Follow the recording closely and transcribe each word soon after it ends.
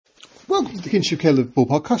Welcome to the Kinship Care Liverpool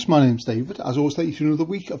podcast. My name's David. As always, take you through another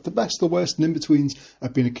week of the best, the worst, and in-betweens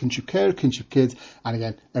of being a kinship carer, kinship kid, and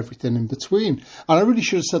again, everything in between. And I really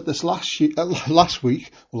should have said this last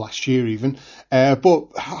year even,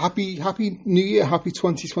 but happy New Year, happy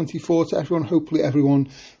 2024 to everyone. Hopefully everyone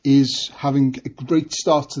is having a great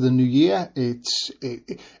start to the new year. It's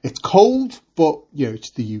cold, but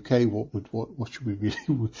it's the UK. What should we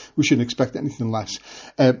really? We shouldn't expect anything less.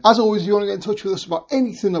 As always, if you want to get in touch with us about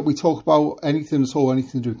anything that we talk about, anything at all,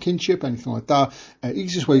 anything to do with kinship, anything like that,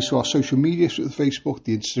 easiest way is through our social media, through the Facebook,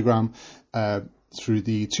 the Instagram, through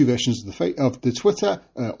the two versions of the Twitter,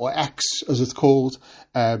 or X as it's called,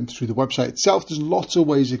 through the website itself. There's lots of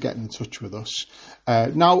ways of getting in touch with us.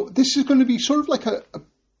 Now, this is going to be sort of like an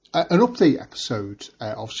update episode,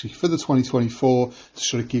 obviously for the 2024, to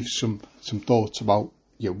sort of give some thoughts about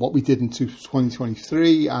what we did into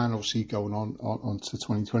 2023 and obviously going on to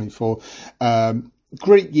 2024.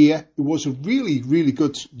 Great year. It was a really, really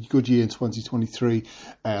good year in 2023.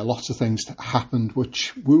 Lots of things that happened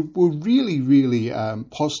which were really, really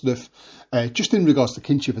positive. Just in regards to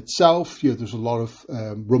kinship itself, there's a lot of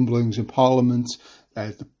rumblings in Parliament.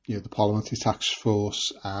 The Parliamentary Task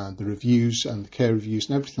Force and the reviews and the care reviews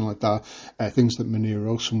and everything like that, things that Munira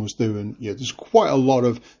Olsen was doing. There's quite a lot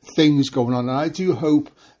of things going on, and I do hope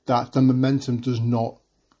that the momentum does not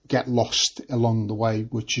get lost along the way,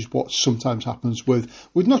 which is what sometimes happens with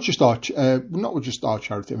not just our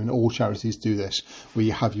charity. I mean, all charities do this, where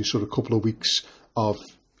you have your sort of couple of weeks of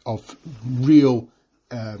real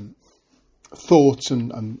thoughts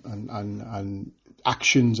and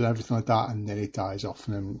actions and everything like that, and then it dies off.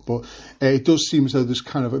 But it does seem as though there's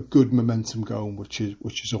kind of a good momentum going, which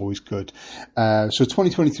is always good. So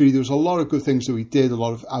 2023, there was a lot of good things that we did, a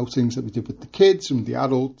lot of outings that we did with the kids and the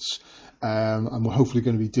adults, and we're hopefully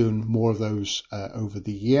going to be doing more of those over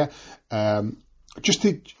the year. Just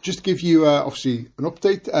to give you obviously an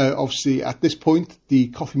update, obviously at this point the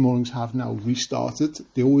coffee mornings have now restarted.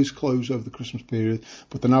 They always close over the Christmas period,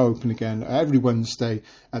 but they're now open again every Wednesday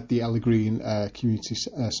at the Ella Green Community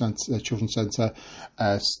Centre, Children's Centre.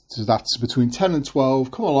 So that's between 10 and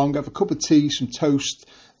 12. Come along, have a cup of tea, some toast.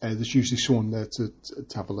 There's usually someone there to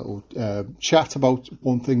have a little chat about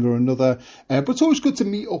one thing or another. But it's always good to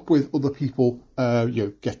meet up with other people,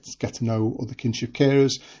 get to know other kinship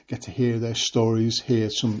carers, get to hear their stories, hear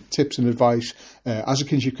some tips and advice. As a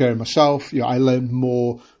kinship carer myself, I learned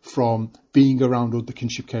more from being around other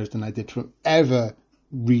kinship carers than I did from ever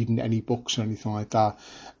reading any books or anything like that,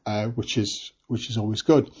 which is always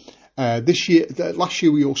good. Last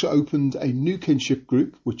year we also opened a new kinship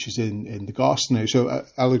group, which is in the Garston area. So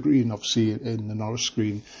Ella Green, obviously in the Norris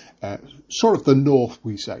Green, sort of the north,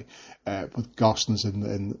 we say, but Garston's in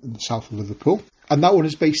the south of Liverpool. And that one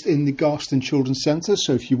is based in the Garston Children's Centre.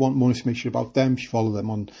 So if you want more information about them, if you follow them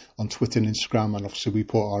on Twitter and Instagram, and obviously we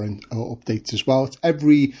put our updates as well. I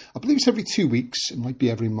believe it's every 2 weeks. It might be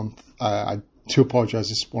every month. I to apologise,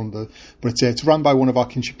 but it's run by one of our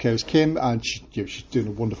kinship carers, Kim, and she's doing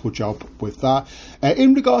a wonderful job with that.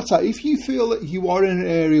 In regard to that, if you feel that you are in an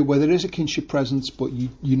area where there is a kinship presence, but you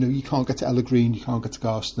can't get to Ella Green, you can't get to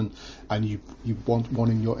Garston, and you want one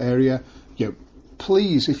in your area,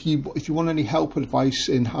 please, if you want any help or advice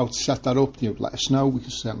in how to set that up, let us know. We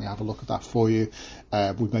can certainly have a look at that for you.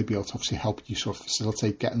 We may be able to obviously help you sort of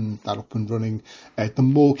facilitate getting that up and running. The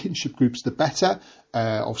more kinship groups, the better.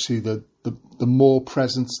 Obviously, the more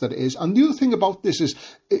presence that it is. And the other thing about this is,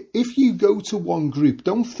 if you go to one group,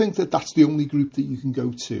 don't think that that's the only group that you can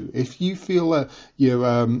go to. If you feel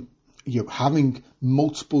having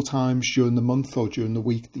multiple times during the month or during the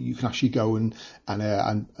week that you can actually go and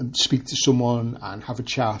speak to someone and have a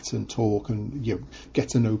chat and talk and get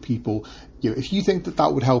to know people. If you think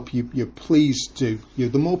that would help you, please do.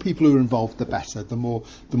 The more people who are involved, the better. The more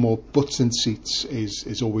butts in seats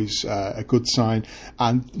is always a good sign.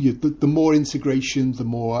 And the more integration, the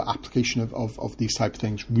more application of these type of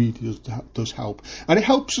things really does help. And it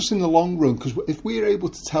helps us in the long run, because if we're able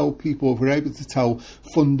to tell people, if we're able to tell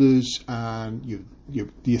funders and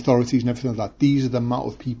the authorities and everything like that, these are the amount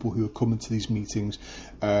of people who are coming to these meetings,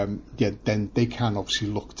 then they can obviously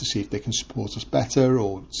look to see if they can support us better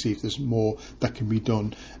or see if there's more that can be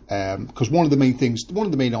done. Because one of the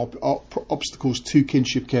main obstacles to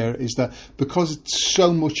kinship care is that because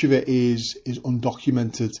so much of it is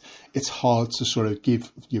undocumented, it's hard to sort of give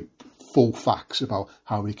full facts about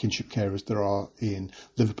how many kinship carers there are in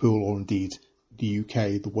Liverpool or indeed the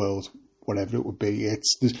UK, the world, whatever it would be.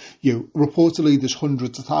 Reportedly there's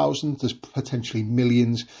hundreds of thousands, there's potentially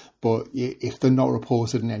millions, but if they're not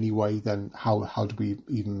reported in any way, then how do we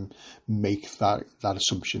even make that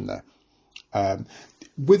assumption there?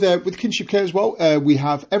 With Kinship Care as well, we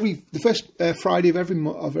have the first Friday of every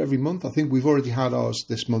month. I think we've already had ours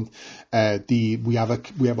this month. We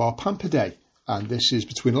have our Pamper Day, and this is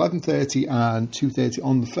between 11:30 and 2:30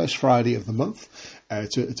 on the first Friday of the month.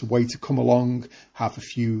 It's a way to come along, have a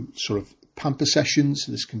few sort of pamper sessions.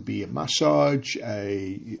 This can be a massage,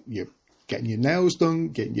 getting your nails done,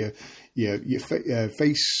 getting your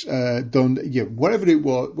face done, whatever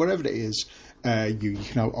it is. You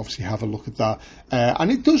can obviously have a look at that,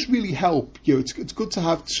 and it does really help. It's good to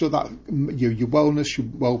have so that your wellness, your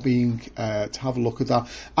well-being, to have a look at that.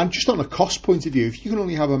 And just on a cost point of view, if you can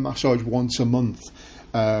only have a massage once a month,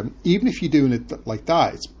 even if you're doing it like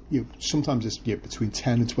that, it's sometimes it's between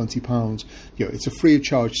 £10 and £20. It's a free of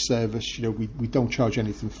charge service. We don't charge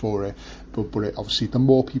anything for it, but obviously the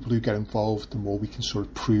more people who get involved, the more we can sort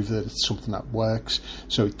of prove that it's something that works.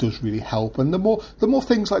 So it does really help, and the more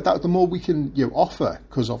things like that, the more we can offer.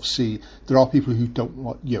 Because obviously there are people who don't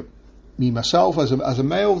want me myself as a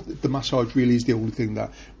male, the massage really is the only thing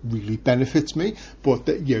that really benefits me. But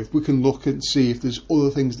if we can look and see if there's other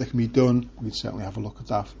things that can be done, we can certainly have a look at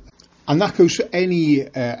that. And that goes for any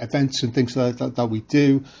events and things like that we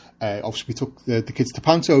do. Obviously, we took the kids to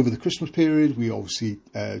Panto over the Christmas period. We obviously,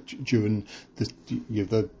 during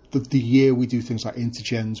the year, we do things like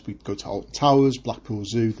Intergens. We go to Alton Towers, Blackpool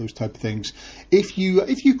Zoo, those type of things. If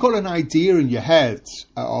you've got an idea in your head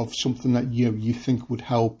of something that you think would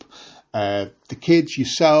help the kids,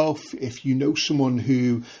 yourself, if you know someone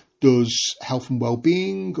who does health and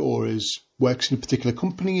well-being or works in a particular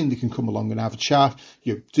company and they can come along and have a chat,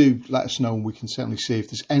 do let us know, and we can certainly see if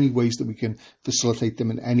there's any ways that we can facilitate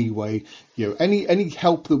them in any way. Any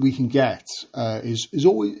help that we can get is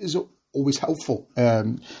always helpful.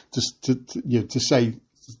 To say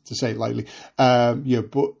it lightly,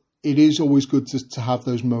 but it is always good to have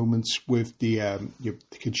those moments with the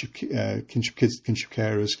kinship kids, kinship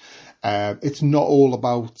carers. It's not all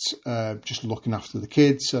about just looking after the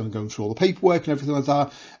kids and going through all the paperwork and everything like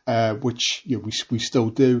that, which we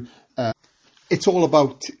still do. It's all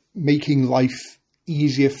about making life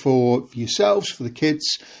easier for yourselves, for the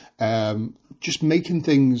kids, just making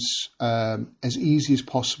things as easy as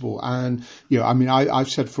possible. And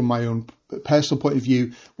I've said from my own personal point of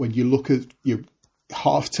view, when you look at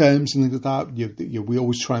half terms and things like that, we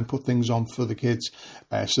always try and put things on for the kids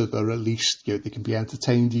so that at least they can be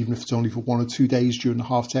entertained, even if it's only for 1 or 2 days during the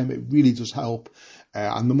half term. It really does help,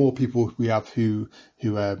 and the more people we have who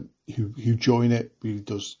join it, really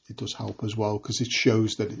does help as well, because it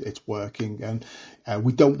shows that it's working. And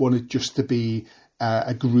we don't want it just to be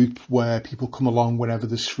a group where people come along whenever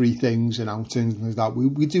there's free things and outings and things like that.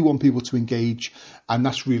 We do want people to engage, and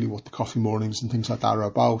that's really what the coffee mornings and things like that are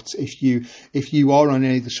about. If you are on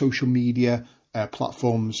any of the social media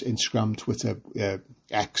platforms, Instagram, Twitter,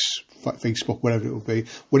 X, Facebook, whatever it will be,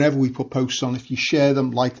 whenever we put posts on, if you share them,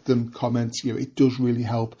 like them, comment, it does really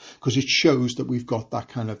help, because it shows that we've got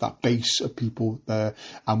that base of people there,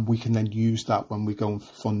 and we can then use that when we go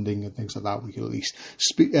for funding and things like that. We can at least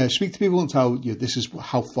speak to people and tell this is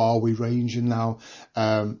how far we range in now.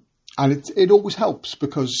 And it always helps,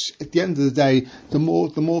 because at the end of the day, the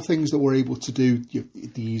more things that we're able to do,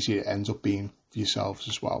 the easier it ends up being for yourselves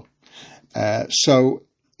as well. So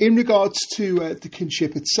in regards to the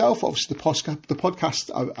Kinship itself, obviously the podcast,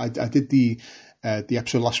 I did the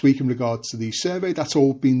episode last week in regards to the survey. That's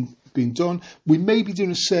all been done. We may be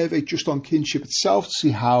doing a survey just on Kinship itself to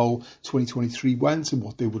see how 2023 went and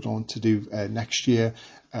what they would want to do next year.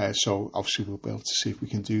 So obviously we'll be able to see if we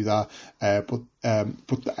can do that. But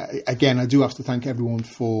again, I do have to thank everyone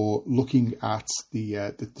for looking at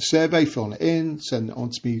the survey, filling it in, sending it on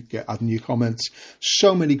to me, adding your comments.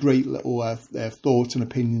 So many great little thoughts and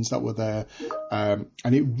opinions that were there,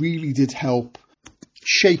 and it really did help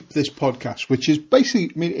shape this podcast, which is basically,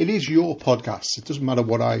 it is your podcast. It doesn't matter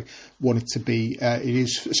what I want it to be. It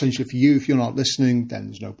is essentially for you. If you're not listening, then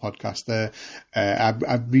there's no podcast there.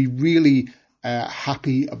 I'd be really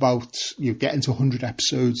happy about getting to 100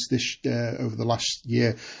 episodes this over the last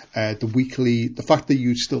year. The fact that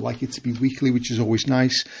you'd still like it to be weekly, which is always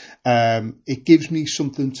nice. It gives me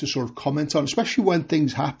something to sort of comment on, especially when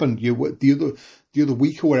things happen. The other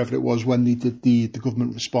week or whatever it was, when they did the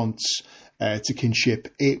government response to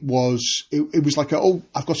Kinship, it was like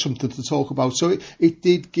I've got something to talk about. So it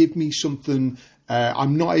did give me something.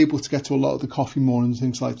 I'm not able to get to a lot of the coffee mornings,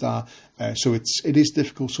 things like that. So it is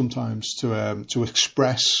difficult sometimes to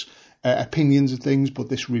express opinions of things, but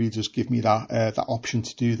this really does give me that option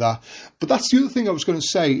to do that. But that's the other thing I was going to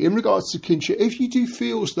say in regards to Kinship. If you do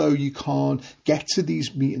feel as though you can't get to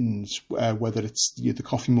these meetings, whether it's the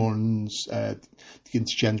coffee mornings, the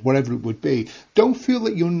intergens, whatever it would be, don't feel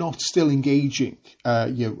that you're not still engaging.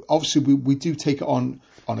 Obviously we do take it on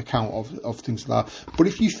account of things like that. But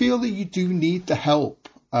if you feel that you do need the help,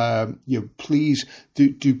 please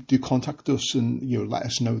do contact us and let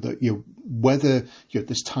us know that whether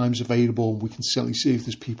there's times available. We can certainly see if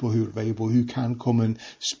there's people who are available who can come and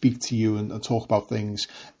speak to you and talk about things.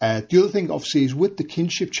 The other thing, obviously, is with the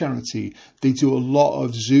Kinship charity, they do a lot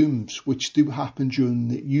of Zooms, which do happen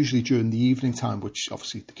usually during the evening time, which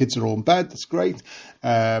obviously the kids are all in bed. That's great.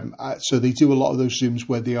 So they do a lot of those Zooms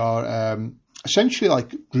where they are essentially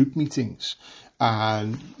like group meetings.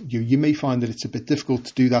 And you may find that it's a bit difficult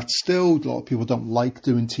to do that still. A lot of people don't like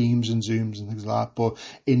doing Teams and Zooms and things like that. But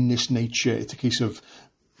in this nature, it's a case of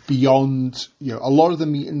beyond, a lot of the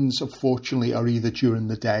meetings, unfortunately, are either during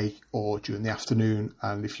the day or during the afternoon.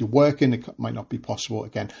 And if you're working, it might not be possible.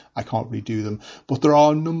 Again, I can't redo them. But there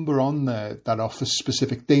are a number on there that offer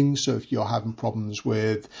specific things. So if you're having problems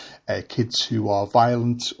with kids who are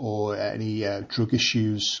violent or any drug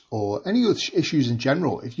issues or any other issues in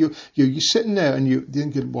general, if you're sitting there and you're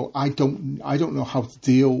thinking, well, I don't know how to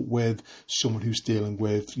deal with someone who's dealing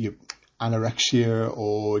with anorexia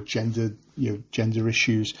or gender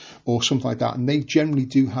issues or something like that, and they generally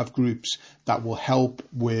do have groups that will help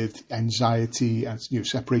with anxiety, and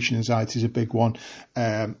separation anxiety is a big one,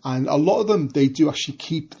 and a lot of them, they do actually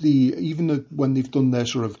keep when they've done their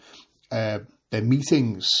sort of their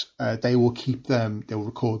meetings, they will keep them, they'll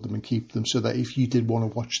record them and keep them so that if you did want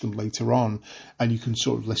to watch them later on, and you can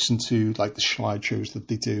sort of listen to like the slideshows that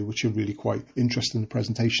they do, which are really quite interesting, the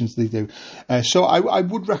presentations they do. So I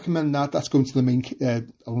would recommend that. That's going to the main, I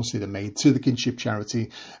want to say to the Kinship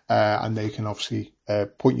charity, and they can obviously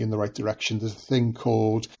point you in the right direction. There's a thing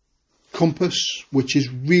called Compass, which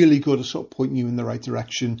is really good at sort of pointing you in the right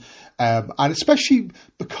direction, and especially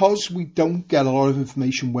because we don't get a lot of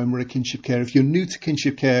information when we're at Kinship Care. If you're new to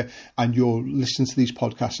Kinship Care and you're listening to these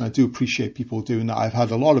podcasts, and I do appreciate people doing that, I've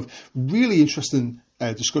had a lot of really interesting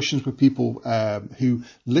discussions with people who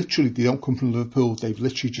literally, they don't come from Liverpool, they've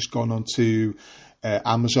literally just gone on to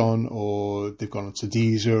Amazon, or they've gone onto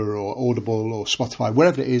Deezer or Audible or Spotify,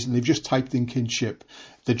 wherever it is, and they've just typed in Kinship.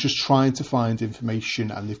 They're just trying to find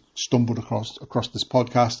information, and they've stumbled across this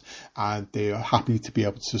podcast, and they are happy to be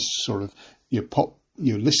able to sort of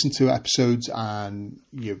listen to episodes, and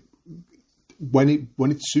when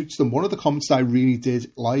it suits them. One of the comments that I really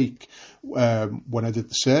did like when I did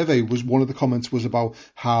the survey was, one of the comments was about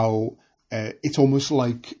how it's almost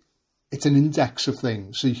like it's an index of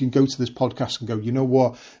things. So you can go to this podcast and go, you know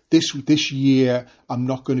what, this year I'm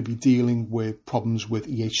not going to be dealing with problems with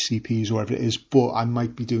EHCPs or whatever it is, but I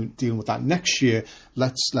might be dealing with that next year.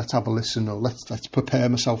 Let's have a listen, or let's prepare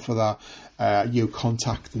myself for that,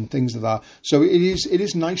 contact and things like that. So it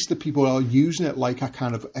is nice that people are using it like I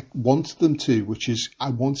kind of wanted them to, which is I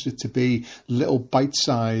wanted it to be little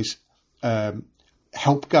bite-sized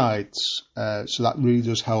help guides, so that really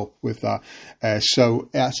does help with that. So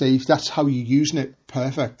I say, if that's how you're using it,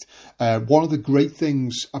 perfect. One of the great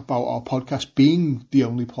things about our podcast being the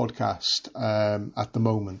only podcast at the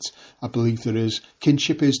moment, I believe there is,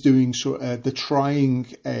 Kinship is doing they're trying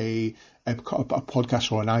a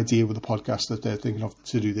podcast, or an idea with a podcast that they're thinking of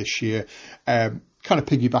to do this year. Kind of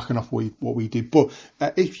piggybacking off what we do. But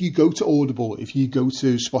if you go to Audible, if you go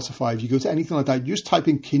to Spotify, if you go to anything like that, you just type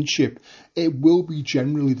in Kinship, it will be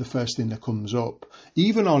generally the first thing that comes up.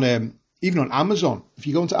 Even on Amazon, if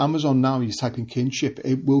you go into Amazon now and you type in Kinship,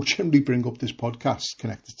 it will generally bring up this podcast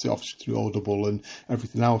connected to, obviously, through Audible and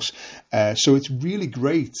everything else. So it's really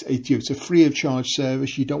great. It's a free of charge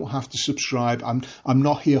service. You don't have to subscribe. I'm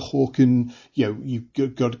not here hawking, you've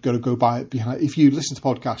got to go buy it behind. If you listen to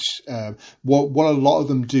podcasts, what a lot of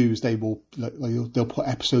them do is they'll put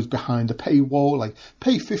episodes behind a paywall, like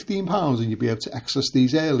pay £15 and you'll be able to access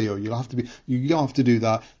these early, or you don't have to do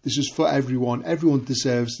that. This is for everyone. Everyone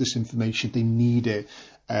deserves this information. They need it.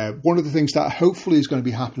 One of the things that hopefully is going to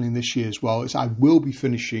be happening this year as well is I will be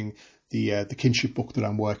finishing the Kinship book that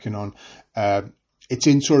I'm working on. It's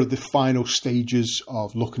in sort of the final stages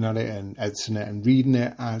of looking at it and editing it and reading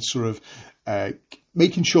it, and sort of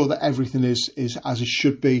making sure that everything is as it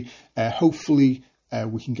should be. Hopefully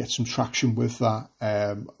we can get some traction with that.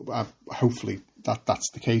 Hopefully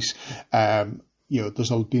that's the case.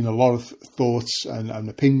 There's been a lot of thoughts and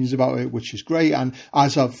opinions about it, which is great. And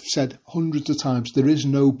as I've said hundreds of times, there is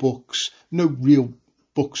no books, no real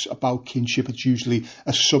books about kinship, it's usually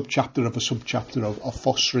a subchapter of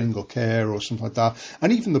fostering or care or something like that.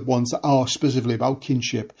 And even the ones that are specifically about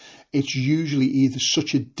kinship, it's usually either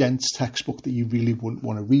such a dense textbook that you really wouldn't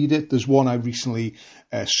want to read it. There's one I recently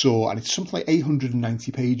saw, and it's something like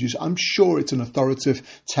 890 pages. I'm sure it's an authoritative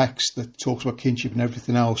text that talks about kinship and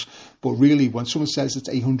everything else, but really when someone says it's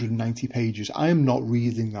 890 pages, I am not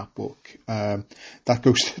reading that book. That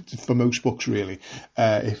goes for most books, really.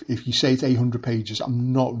 If you say it's 800 pages,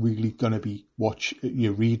 I'm not really going to be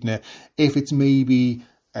reading it. If it's maybe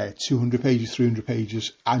 200 pages, 300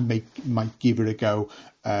 pages, I might give it a go.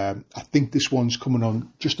 I think this one's coming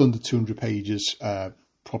on just under 200 pages,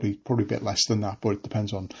 probably a bit less than that, but it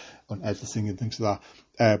depends on editing and things like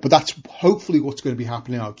that. But that's hopefully what's going to be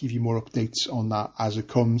happening. I'll give you more updates on that as it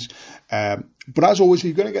comes. But as always, if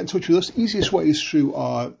you're going to get in touch with us, easiest way is through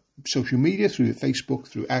our social media, through Facebook,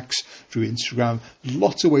 through X, through Instagram.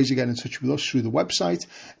 Lots of ways to get in touch with us through the website.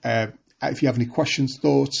 If you have any questions,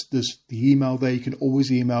 thoughts, there's the email there. You can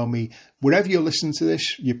always email me. Wherever you're listening to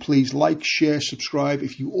this, you please like, share, subscribe.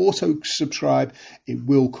 If you auto-subscribe, it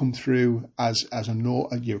will come through as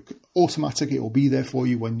automatic. It will be there for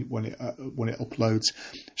you when it uploads.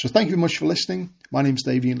 So thank you very much for listening. My name's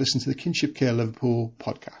Davey, and listen to the Kinship Care Liverpool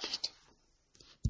podcast.